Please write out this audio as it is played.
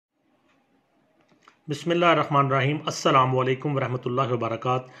बिस्मिल्लाहिर्रहमानिर्रहीम अस्सलाम वालेकुम वरहमतुल्लाहि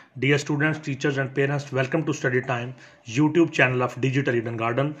वबरकात। Dear students, teachers and parents, welcome to study time YouTube channel of digital Eden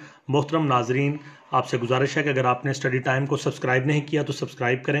garden. मोहतरम नाजरीन, आपसे गुजारिश है कि अगर आपने स्टडी टाइम को सब्सक्राइब नहीं किया तो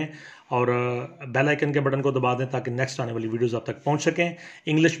सब्सक्राइब करें और बेल आइकन के बटन को दबा दें ताकि नेक्स्ट आने वाली वीडियोस आप तक पहुंच सकें।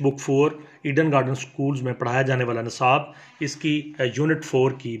 English book 4 Eden garden schools में पढ़ाया जाने वाला निसाब, इसकी यूनिट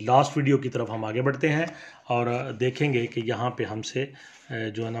 4 की लास्ट वीडियो की तरफ हम आगे बढ़ते हैं और देखेंगे कि यहाँ पे हमसे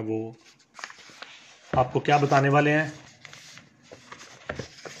जो है ना वो आपको क्या बताने वाले हैं।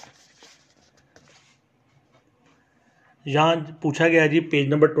 यहाँ पूछा गया है जी पेज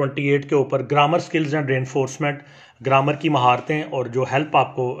नंबर 28 के ऊपर grammar skills and reinforcement, grammar की महारतें और जो हेल्प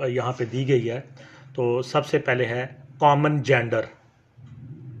आपको यहाँ पे दी गई है। तो सबसे पहले है कॉमन जेंडर।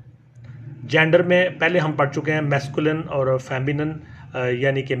 जेंडर में पहले हम पढ़ चुके हैं मैस्कुलिन और फेमिनिन,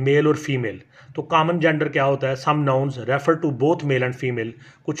 यानी कि मेल और फीमेल। तो कॉमन जेंडर क्या होता है? Some nouns refer to both male and female.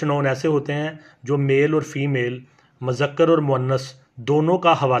 कुछ नाउन ऐसे होते हैं जो मेल और फीमेल, मुज़क्कर और मुअन्नस दोनों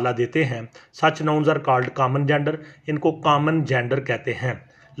का हवाला देते हैं। सच nouns are called common gender. इनको कॉमन जेंडर कहते हैं।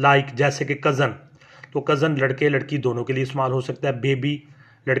 लाइक जैसे कि कज़न, तो कज़न लड़के लड़की दोनों के लिए इस्तेमाल हो सकता है। बेबी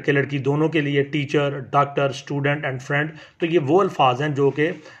लड़के लड़की दोनों के लिए। Teacher, doctor, student and friend, तो ये वो अल्फाज हैं जो कि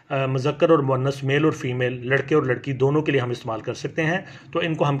मुज़क्कर और मुअन्नस, मेल और फीमेल, लड़के और लड़की दोनों के लिए हम इस्तेमाल कर सकते हैं। तो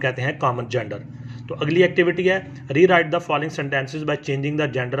इनको हम कहते हैं कॉमन जेंडर। तो अगली एक्टिविटी है री right the following sentences by changing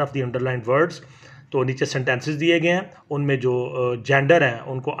the gender of the underline words. तो नीचे सेंटेंसेस दिए गए हैं, उनमें जो जेंडर हैं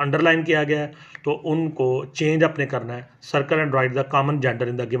उनको अंडरलाइन किया गया है, तो उनको चेंज अपने करना है। Circle and right the common gender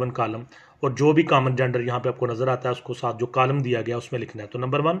in the given column, और जो भी कॉमन जेंडर यहाँ पे आपको नजर आता है उसको साथ जो कॉलम दिया गया उसमें लिखना है। तो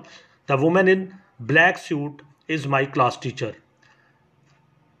number 1, the women in black suit is my class teacher.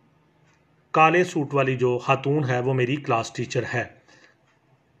 काले सूट वाली जो खातून है वो मेरी क्लास टीचर है।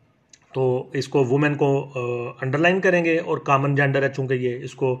 तो इसको वुमेन को अंडरलाइन करेंगे और कॉमन जेंडर है चूंकि ये,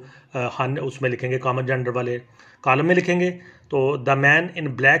 इसको उसमें लिखेंगे कॉमन जेंडर वाले कॉलम में लिखेंगे। तो the man in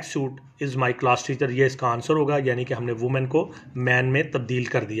black suit is my class teacher, ये इसका आंसर होगा, यानी कि हमने वुमेन को मैन में तब्दील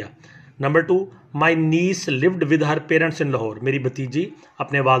कर दिया। Number 2, my gneiss lived with her parents इन लाहौर। मेरी भतीजी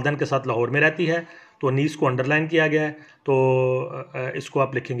अपने वालदैन के साथ लाहौर में रहती है। तो नीस को अंडरलाइन किया गया है, तो इसको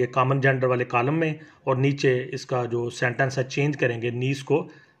आप लिखेंगे कॉमन जेंडर वाले कॉलम में, और नीचे इसका जो सेंटेंस है चेंज करेंगे, नीस को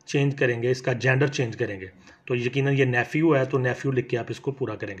चेंज करेंगे, इसका जेंडर चेंज करेंगे। तो यकीनन ये नेफ्यू है, तो नेफ्यू लिख के आप इसको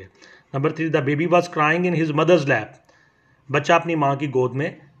पूरा करेंगे। Number 3, the baby was crying in his mother's lap. बच्चा अपनी माँ की गोद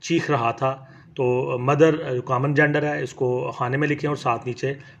में चीख रहा था। तो मदर कॉमन जेंडर है, इसको खाने में लिखें और साथ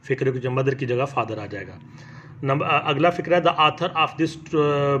नीचे फिक्र की मदर की जगह फादर आ जाएगा। अगला फिक्र है the author of this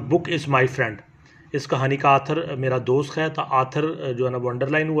book is my friend. इस कहानी का आथर मेरा दोस्त है। तो आथर जो है ना वो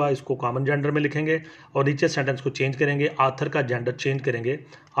अंडरलाइन हुआ, इसको कॉमन जेंडर में लिखेंगे और नीचे सेंटेंस को चेंज करेंगे, आथर का जेंडर चेंज करेंगे,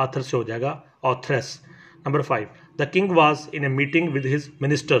 आथर से हो जाएगा authoress. Number 5, the king was in a meeting with his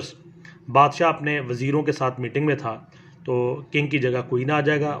ministers. बादशाह अपने वजीरों के साथ मीटिंग में था, तो किंग की जगह क्वीन आ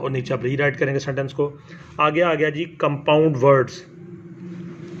जाएगा और नीचे आप रीराइट करेंगे सेंटेंस को। आगे आ गया जी compound words.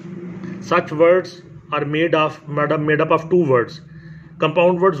 Such words are made up of 2 words.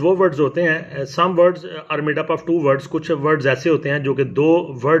 Compound words वो वर्ड्स होते हैं, some words are made up of 2 words. कुछ वर्ड्स ऐसे होते हैं जो कि 2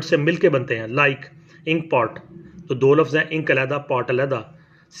 वर्ड से मिलके बनते हैं। लाइक इंक पॉट, तो 2 लफ्ज़ हैं, इंक अलहदा पॉट अलहदा।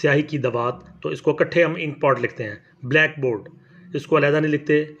 स्याही की दवात, तो इसको इकट्ठे हम इंक पॉट लिखते हैं। ब्लैक बोर्ड, इसको अलहदा नहीं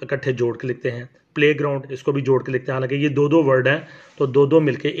लिखते, इकट्ठे जोड़ के लिखते हैं। प्ले ग्राउंड, इसको भी जोड़ के लिखते हैं, हालांकि ये 2 वर्ड हैं, तो 2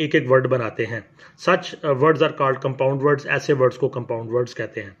 मिलके एक वर्ड बनाते हैं। सच words are called compound words. ऐसे वर्ड्स को कंपाउंड वर्ड्स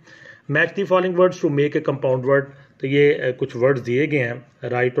कहते हैं। Match the following words to make a compound word. तो ये कुछ वर्ड्स दिए गए हैं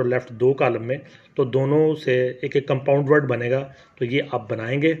राइट और लेफ्ट 2 कॉलम में, तो दोनों से एक कंपाउंड वर्ड बनेगा। तो ये आप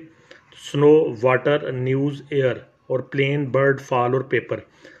बनाएंगे। स्नो, वाटर, न्यूज़, एयर, और प्लेन, बर्ड, फॉल और पेपर।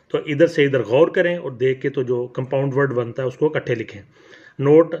 तो इधर से इधर गौर करें और देख के तो जो कंपाउंड वर्ड बनता है उसको इकट्ठे लिखें।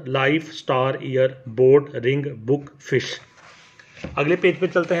 Note, life, star, year, boat, ring, book, fish. अगले पेज पे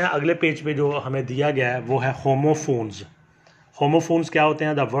चलते हैं। अगले पेज पे जो हमें दिया गया है वो है होमोफोन्स। होमोफोन्स क्या होते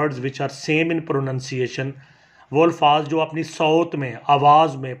हैं? The words which are same in pronunciation. वो अल्फाज जो अपनी सौत में,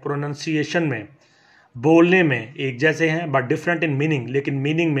 आवाज़ में, प्रोनंसिएशन में, बोलने में एक जैसे हैं बट डिफरेंट इन मीनिंग, लेकिन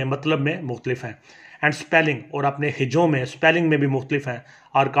मीनिंग में, मतलब में मुख्तलिफ हैं। एंड स्पेलिंग, और अपने हिजों में, स्पेलिंग में भी मुख्तलिफ हैं।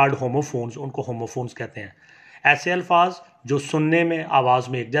 आर कॉल्ड होमोफोन्स, उनको होमोफोन्स कहते हैं। ऐसे अल्फाज जो सुनने में, आवाज़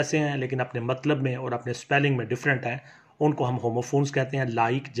में एक जैसे हैं लेकिन अपने मतलब में और अपने स्पेलिंग में डिफरेंट हैं, उनको हम होमोफोन्स कहते हैं।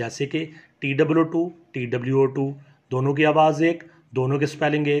 लाइक जैसे कि TWO2, TWO2, दोनों की आवाज़ एक, दोनों के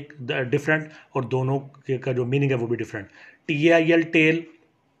स्पेलिंग एक डिफरेंट, और दोनों का जो मीनिंग है वो भी डिफरेंट। TAIL टेल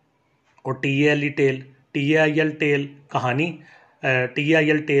और TALE टेल। TAIL टेल कहानी,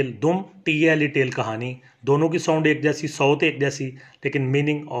 TAIL टेल दुम, TALE टेल कहानी। दोनों की साउंड एक जैसी, सौत एक जैसी, लेकिन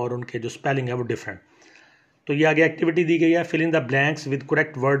मीनिंग और उनके जो स्पेलिंग है वो डिफरेंट। तो ये आगे एक्टिविटी दी गई है, fill in the blanks with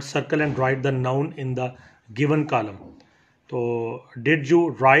correct word, circle and right the noun in the given column. तो did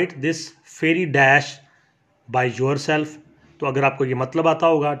you right this Pheri dash by your self. तो अगर आपको ये मतलब आता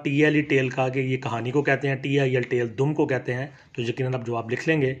होगा TEL टेल का कि ये कहानी को कहते हैं, TIL टेल दुम को कहते हैं, तो यकीनन आप जवाब लिख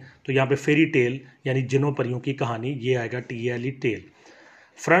लेंगे। तो यहाँ पे फेरी टेल यानी जिनों परियों की कहानी, ये आएगा TEL tell.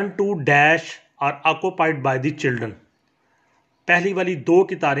 Front to dash are occupied by the children. पहली वाली 2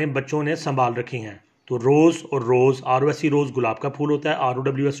 कितारें बच्चों ने संभाल रखी हैं। तो रोज़ और रोज़, ROS रोज़ गुलाब का फूल होता है,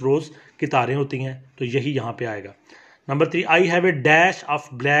 ROWS रोज़ कितारें होती हैं, तो यही यहाँ पे आएगा। Number 3, I have a dash of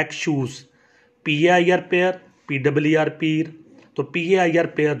black shoes. PAIR pair, PWR पीर, तो PAIR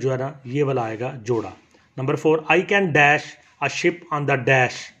पेयर जो है ना ये वाला आएगा जोड़ा। Number 4, I can dash a ship on the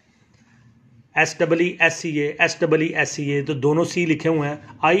dash. SEA तो दोनों C लिखे हुए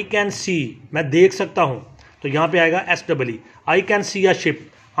हैं। आई कैन सी, मैं देख सकता हूँ, तो यहाँ पे आएगा SEE। I can see a ship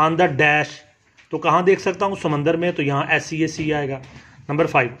on the dash, तो कहाँ देख सकता हूँ, समंदर में, तो यहाँ SEAC आएगा। Number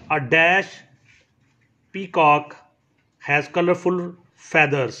 5, a dash peacock has colourful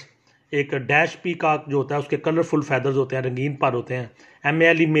feathers. एक डैश पीकॉक जो होता है उसके कलरफुल फैदर्स होते हैं, रंगीन पर होते हैं।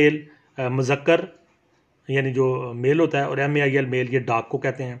 MALE मेल मुज़क्कर यानी जो मेल होता है, और MAIL मेल ये डॉग को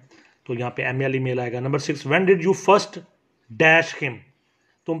कहते हैं, तो यहाँ पे MALE मेल आएगा। Number 6, when did you first dash him.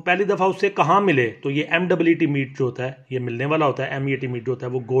 तुम पहली दफ़ा उससे कहाँ मिले, तो ये MEAT मीट जो होता है ये मिलने वाला होता है, MEAT मीट जो होता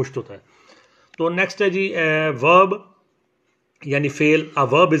है वो गोश्त होता है। तो नेक्स्ट है जी वर्ब यानी fail. A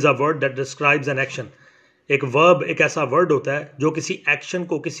verb is a word that describes an action. एक वर्ब एक ऐसा वर्ड होता है जो किसी एक्शन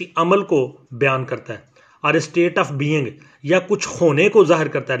को, किसी अमल को बयान करता है, और स्टेट ऑफ बीइंग या कुछ होने को जाहिर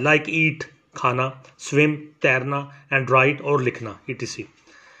करता है, लाइक ईट खाना, स्विम तैरना, एंड राइट और लिखना ETC।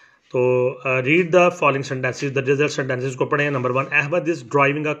 तो read the following sentences, the result sentences को पढ़ें। Number 1, Ahmad is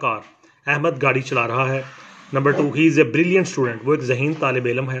driving a car. Ahmad गाड़ी चला रहा है। Number 2, he is a brilliant student, वो एक ज़हीन तालिब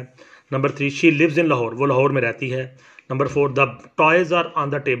इल्म है। Number 3, she lives in Lahore, वो लाहौर में रहती है। Number 4, the toys are on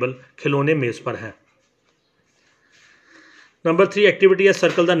the table, खिलौने मेज़ पर हैं। नंबर 3 एक्टिविटी है,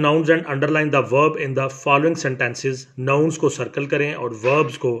 circle the nouns and underline the verb in the following sentences. Nouns को सर्कल करें और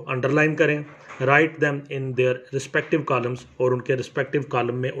वर्ब्स को अंडरलाइन करें। Right them in their respective columns, और उनके रिस्पेक्टिव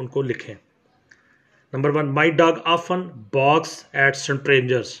कॉलम में उनको लिखें। Number 1, my dog often box eight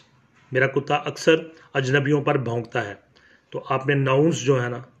strangers. मेरा कुत्ता अक्सर अजनबियों पर भौंकता है। तो आपने नाउन्स जो है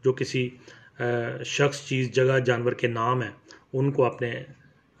ना, जो किसी शख्स, चीज़, जगह, जानवर के नाम हैं, उनको आपने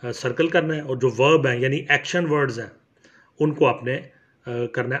सर्कल करना है, और जो वर्ब हैं यानी एक्शन वर्ड्स हैं उनको आपने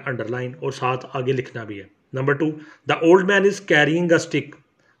करना है अंडरलाइन, और साथ आगे लिखना भी है। Number 2, the old man is carrying a stick.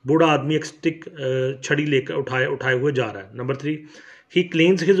 बूढ़ा आदमी एक स्टिक छड़ी लेकर उठाए हुए जा रहा है। नंबर 3, ही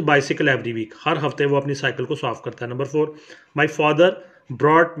cleans his bicycle every week. हर हफ्ते वो अपनी साइकिल को साफ करता है। Number 4, my father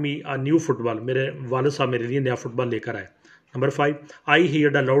brought me a new football. मेरे वालिद साहब मेरे लिए नया फुटबॉल लेकर आए। Number 5, I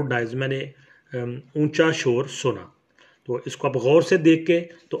heard a loud noise. मैंने ऊंचा शोर सुना। तो इसको आप गौर से देख के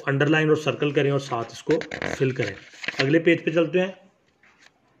तो अंडरलाइन और सर्कल करें और साथ इसको फिल करें। अगले पेज पे चलते हैं।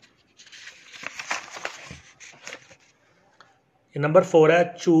 नंबर 4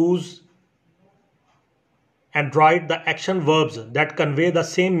 है, choose and right the action verbs that convey the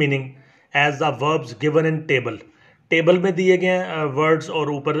same meaning as the verbs given in table. Table में दिए गए हैं वर्ड्स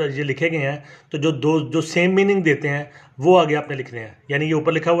और ऊपर ये लिखे गए हैं, तो जो सेम मीनिंग देते हैं वो आगे आपने लिखने हैं। यानी ये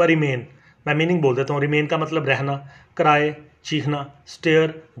ऊपर लिखा हुआ रिमेन, मैं मीनिंग बोल देता हूँ। रिमेन का मतलब रहना, कराए चीखना,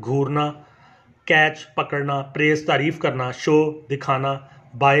 स्टेयर घूरना, कैच पकड़ना, प्रेज तारीफ करना, शो दिखाना,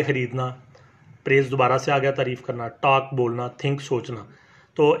 बाय खरीदना, प्रेज दोबारा से आ गया तारीफ करना, टॉक बोलना, थिंक सोचना।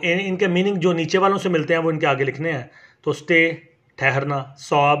 तो इनके मीनिंग जो नीचे वालों से मिलते हैं वो इनके आगे लिखने हैं। तो स्टे ठहरना,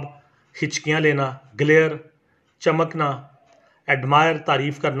 सॉब हिचकियाँ लेना, ग्लेयर चमकना, एडमायर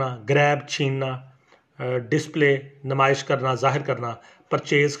तारीफ करना, ग्रैब छीनना, डिस्प्ले नुमाइश करना, जाहिर करना,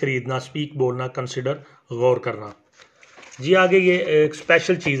 परचेज खरीदना, स्पीक बोलना, कंसिडर गौर करना। जी आगे ये एक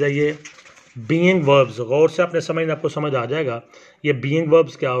स्पेशल चीज़ है, ये बीइंग वर्ब्स। गौर से आपने समझना, आपको समझ आ जाएगा ये बीइंग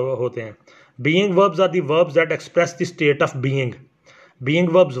वर्ब्स क्या होते हैं। Being verbs are the verbs that express the state of being. Being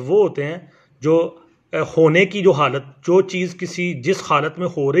verbs वो होते हैं जो होने की जो हालत, जो चीज़ किसी जिस हालत में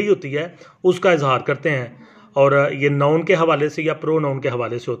हो रही होती है उसका इजहार करते हैं, और ये नाउन के हवाले से या प्रो नाउन के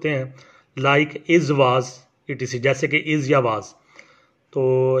हवाले से होते हैं। लाइक इज़ वाज ETC, जैसे कि इज़ या वाज।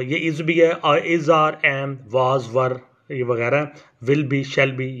 तो ये इज़ भी है, इज़ आर एम वाज वर ये वगैरह, विल बी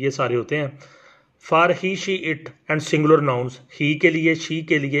शैल बी ये सारे होते हैं। For he she it and singular nouns, ही के लिए, शी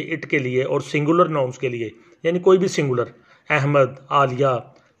के लिए, इट के लिए, और सिंगुलर नाउन्स के लिए यानी कोई भी singular, Ahmad,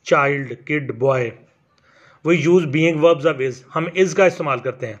 Alia, child, kid, boy. We use being verbs of is, हम इज़ का इस्तेमाल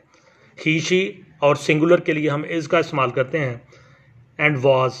करते हैं। ही शी और सिंगुलर के लिए हम इज़ का इस्तेमाल करते हैं, एंड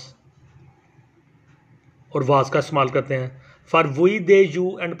वाज और वाज का इस्तेमाल करते हैं। For we they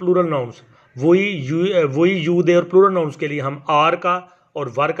you and plural nouns, वही यू दे और प्लूरल नाउन्स के लिए हम आर का और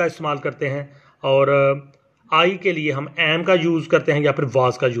वर का इस्तेमाल करते हैं, और आई के लिए हम एम का यूज़ करते हैं या फिर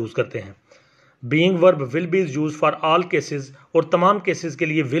वाज का यूज़ करते हैं। Being verb will be is use for all cases, और तमाम केसेस के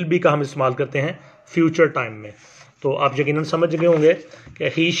लिए विल बी का हम इस्तेमाल करते हैं फ्यूचर टाइम में। तो आप यकीनन समझ गए होंगे कि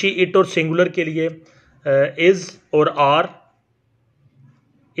ही शी इट और सिंगुलर के लिए इज़ और आर,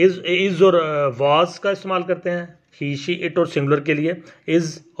 इज़ और वाज का इस्तेमाल करते हैं। ही शी इट और सिंगुलर के लिए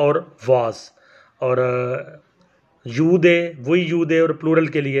इज़ और वाज, और यू दे वही यू दे और प्लूरल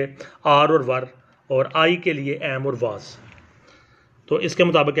के लिए आर और वर, और आई के लिए एम और वाज। तो इसके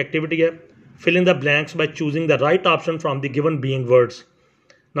मुताबिक एक्टिविटी है, fill in the blanks by choosing the right option from the given being words.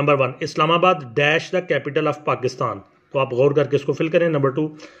 Number 1, Islamabad dash the capital of Pakistan. तो आप गौर करके इसको फिल करें। Number 2,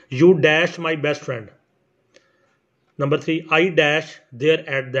 you dash my best friend. Number 3, I dash there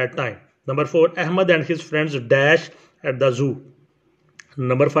at that time. Number 4, Ahmad and his friends dash at the zoo.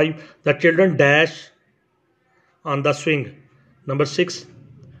 Number 5, the children dash on the swing. Number 6,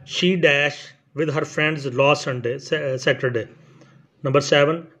 she dash with her friends last Saturday. Number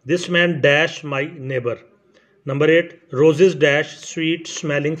 7, this man dash my neighbor. Number 8, roses dash sweet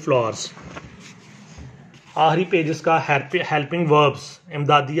smelling flowers. आखिरी page इसका helping verbs,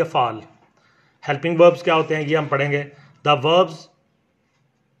 इमदादी अफ़ाल। Helping verbs क्या होते हैं ये हम पढ़ेंगे। The verbs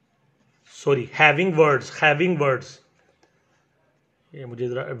having words, ये मुझे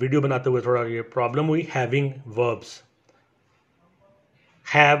ज़रा वीडियो बनाते हुए थोड़ा ये प्रॉब्लम हुई। Having verbs,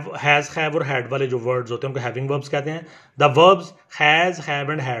 have, has, have और हैड वाले जो वर्ड्स होते हैं उनको हैविंग वर्ब्स कहते हैं। The verbs has,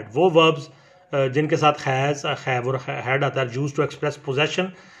 have and had, वो वर्ब्स जिनके साथ हैज़, हैव और हैड आता है, यूज्ड टू एक्सप्रेस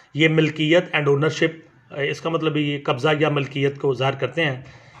पोजेशन, ये मिल्कियत एंड ओनरशिप, इसका मतलब ये कब्ज़ा या मिल्कियत को ज़ाहिर करते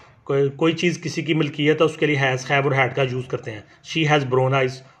हैं। कोई चीज़ किसी की मिल्कियत है उसके लिए हैज़, हैव और हैड का यूज़ करते हैं। शी हैज़ ब्राउन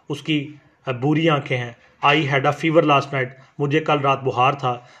आइज़, उसकी बुरी आंखें हैं। I had a fever last night, मुझे कल रात बुखार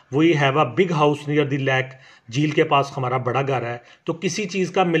था। We have a big house near the lake, झील के पास हमारा बड़ा घर है। तो किसी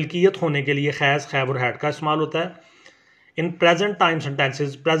चीज़ का मिल्कियत होने के लिए हैज़, हैव और हैड का इस्तेमाल होता है। इन प्रेजेंट टाइम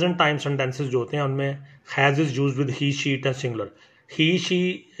सेंटेंसेज जो होते हैं उनमें has is used with he, she, it and singular. He,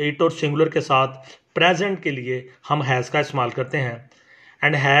 she, it और सिंगुलर के साथ प्रेजेंट के लिए हम हैज़ का इस्तेमाल करते हैं।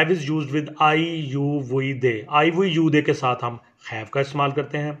 And have is used with I, you, we, they. I, we, you, दे के साथ हम हैव का इस्तेमाल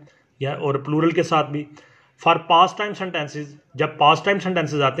करते हैं, या और प्लूरल के साथ भी। फॉर पास्ट टाइम सेंटेंसेज, जब पास्ट टाइम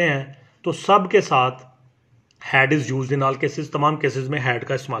सेंटेंसेज आते हैं तो सब के साथ had is used in all cases, तमाम केसेस में हैड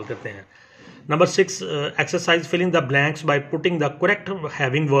का इस्तेमाल करते हैं। Number 6, exercise filling the blanks by putting the correct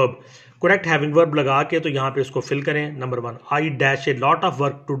having verb. Correct having verb लगा के तो यहाँ पे इसको फिल करें। Number 1, I dash a lot of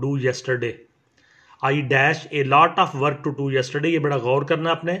work to do yesterday. I dash a lot of work to do yesterday, ये बड़ा गौर करना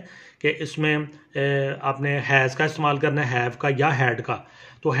है आपने कि इसमें आपने हैज़ का इस्तेमाल करना है, हैव का या हैड का।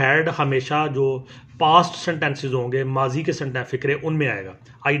 तो हैड हमेशा जो पास्ट सेंटेंसेज होंगे, माजी के फिक्रे, उनमें आएगा।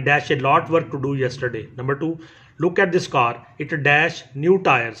 I dash a lot work to do yesterday. Number 2, look at this car, it dash new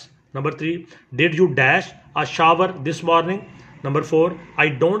tyres. Number 3, did you dash a shower this morning. Number 4, I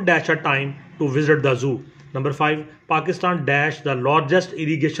don't dash a time to visit the zoo. Number 5, Pakistan dash the largest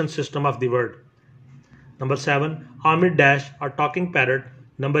irrigation system of the world. Number 7, Amir dash a talking parrot.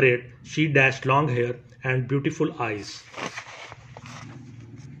 Number 8, she dash long hair and beautiful eyes.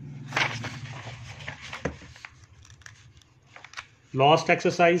 Last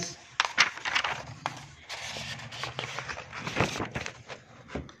exercise.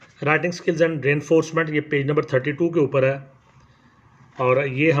 Writing skills and reinforcement, ये page number 32 के ऊपर है, और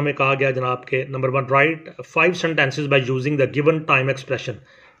ये हमें कहा गया जनाब के number 1, right 5 sentences by using the given time expression.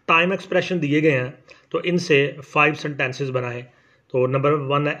 Time expression दिए गए हैं तो इनसे 5 सेंटेंसेस बनाएं। तो नंबर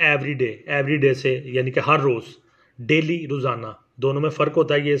 1 है एवरी डे, एवरी डे से यानी कि हर रोज़, डेली रोज़ाना, दोनों में फ़र्क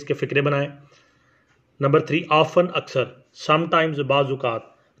होता है, ये इसके फ़िक्रे बनाएं। नंबर 3, ऑफन अक्सर, समटाइम्स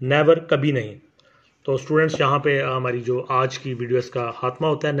बाज़ुकात, नेवर कभी नहीं। तो स्टूडेंट्स यहाँ पे हमारी जो आज की वीडियो इसका खात्मा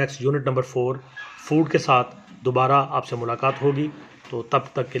होता है। नेक्स्ट यूनिट नंबर 4 फूड के साथ दोबारा आपसे मुलाकात होगी। तो तब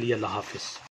तक के लिए अल्लाह हाफिज़।